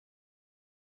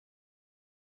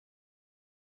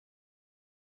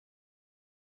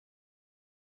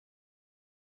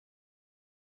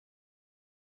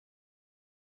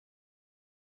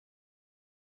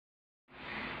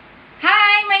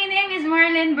name is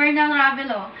Marilyn B,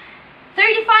 Ravelo,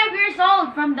 35 years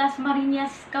old from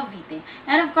Dasmariñas, Cavite.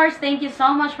 And of course, thank you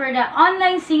so much for the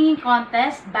online singing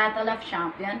contest, Battle of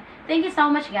Champion. Thank you so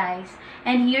much, guys.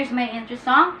 And here's my intro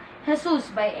song, Jesus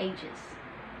by Aegis.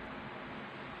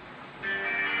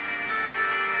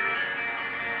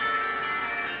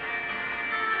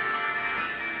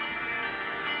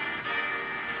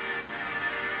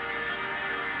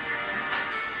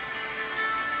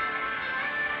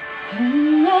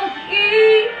 Kung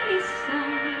nag-iisa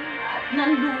at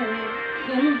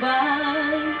nalulumbay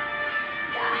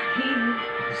dahil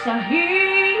sa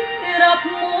hirap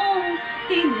mong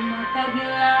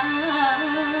tinataglay,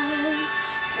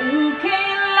 kung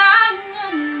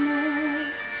kailangan mo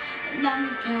ng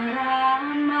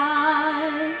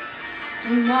karamay,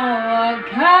 tumawag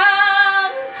ka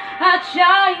at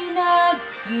siya'y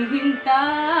naghihintay.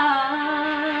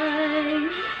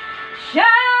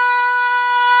 Siya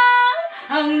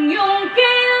ang iyong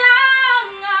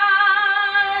kailangan,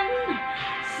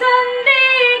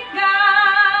 sandigan,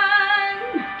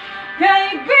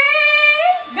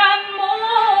 kaibigan mo,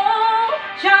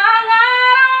 siya ang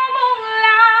araw mong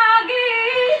lagi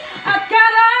at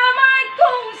karamay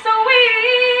kong sawi.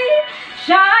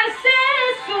 Siya ay si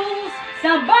Jesus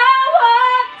sa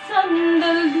bawat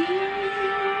sandali.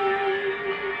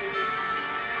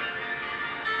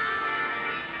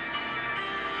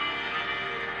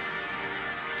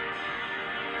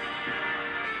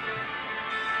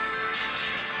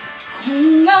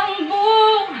 Kung ang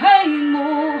buhay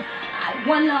mo ay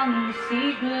walang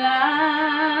sigla,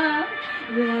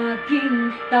 laging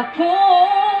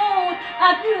takot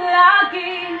at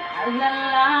laging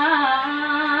alala,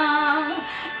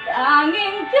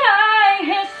 tanging kay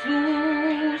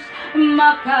Jesus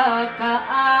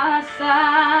makakaasa,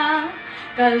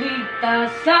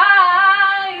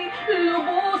 kaligtasa'y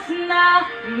lubos na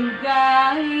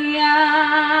ligaya.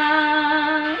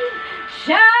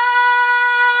 Siya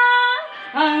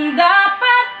ang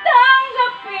dapat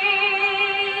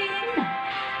tanggapin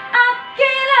at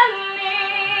kilalin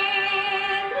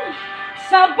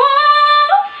sa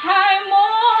buhay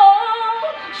mo.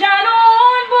 Siya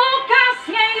noon, bukas,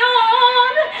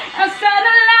 ngayon, ang sa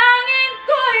dalangin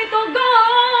ko'y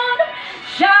tugon.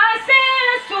 Siya si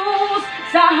Jesus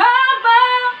sa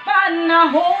habang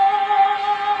panahon.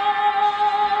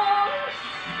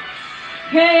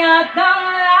 Kaya't ang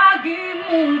lagi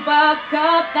mong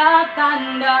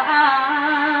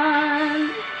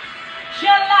pagkatatandaan,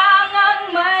 siya lang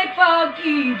ang may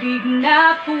pag-ibig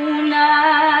na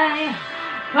tunay,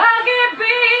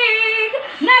 pag-ibig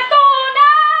na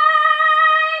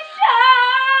tunay. Siya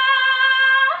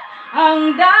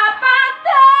ang dapat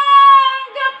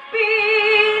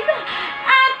tanggapin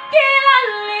at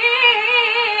kilalin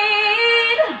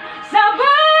sa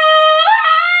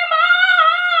buhay mo.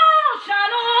 Siya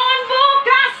noon,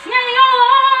 bukas,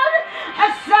 ngayon,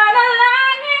 at sa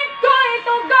dalangin ko'y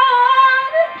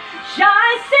tugon. Siya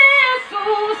ay si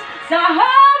Jesus sa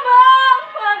habang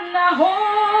panahon.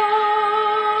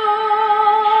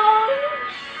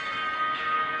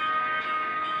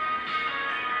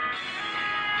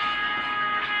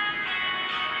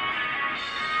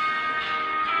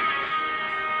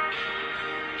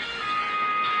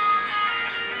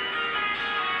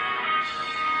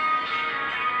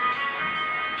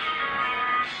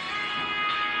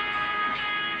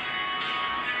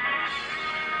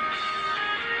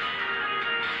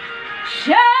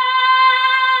 Siya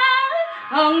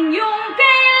ang iyong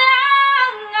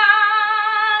kailangan,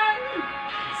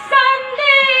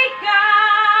 sandigan,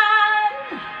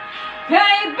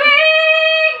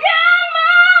 kaibigan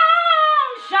mo.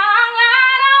 Siya ang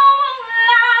araw mong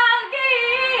lagi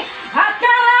at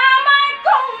karamay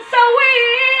kong sawi.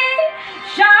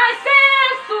 Siya ay si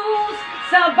Jesus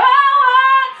sa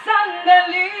bawat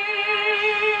sandali.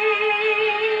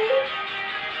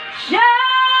 Siya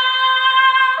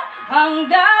ang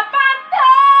dapat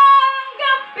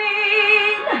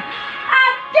tanggapin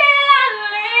at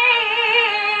kilalin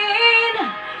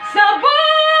sa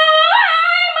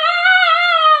buhay mo.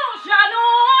 Siya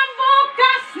noon,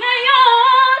 bukas,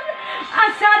 ngayon,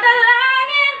 at sa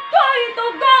dalangin ko'y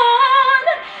tugon.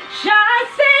 Siya ay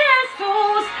si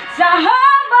Jesus sa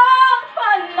habang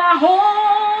panahon.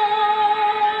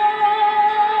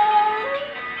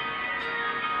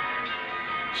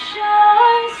 Siya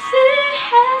ay si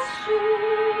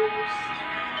Jesus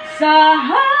sa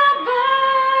habang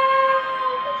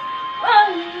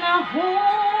panahon.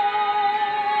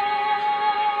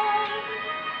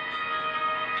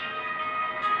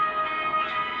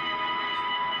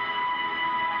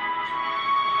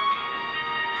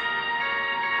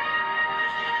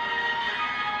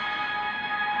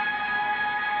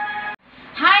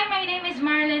 is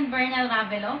Marilyn B,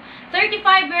 Ravelo,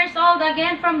 35 years old,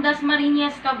 again from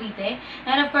Dasmariñas, Cavite.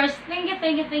 And of course,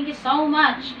 thank you so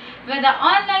much for the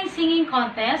online singing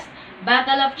contest,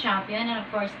 Battle of Champion. And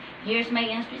of course, here's my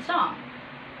entry song,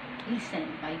 Listen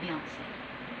by Beyonce.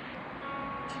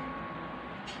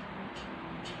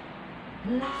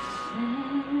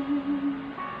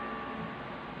 Listen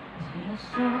to the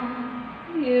song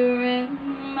here in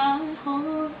my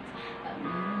heart, a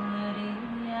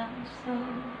melody I saw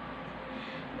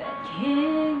that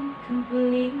can't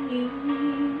complete.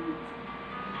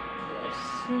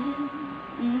 Listen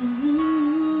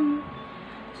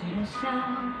to the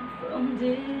sound from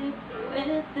deep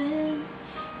within.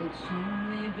 It's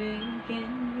only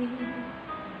beginning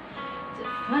to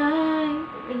find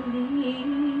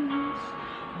release.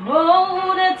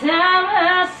 Oh, the time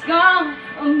has come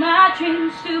for my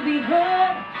dreams to be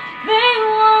heard. They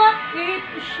want me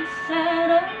to set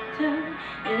up, turn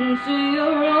into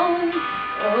your own.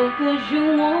 Oh, 'cause you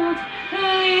won't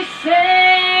listen.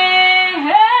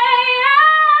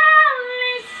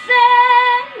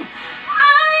 Listen,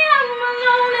 I am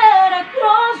alone at a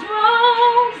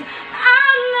crossroads.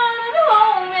 I'm not at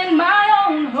home in my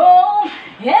own home,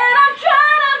 and I've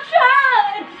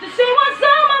tried to see what's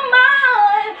on my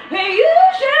mind. You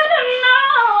should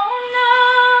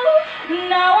know,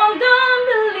 now I'm done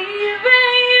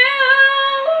believing you.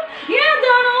 You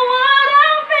don't know what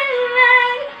I'm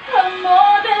feeling. I'm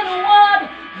more than what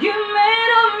you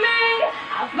made of me.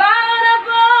 I found a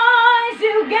voice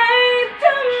you gave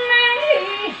to me,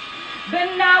 but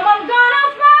now I'm gonna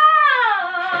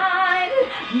find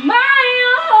my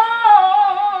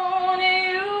own.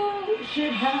 You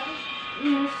should have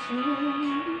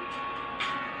listened.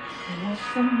 There's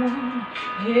someone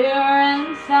here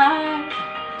inside,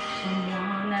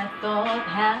 someone I thought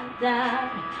had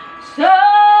died so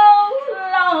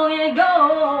long ago.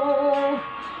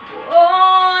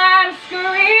 Oh, I'm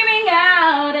screaming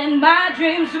out and my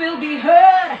dreams will be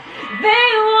heard. They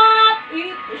want me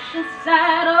to push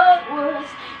aside upwards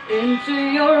into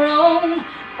your own.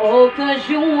 Oh, 'cause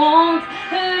you won't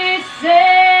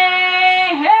listen.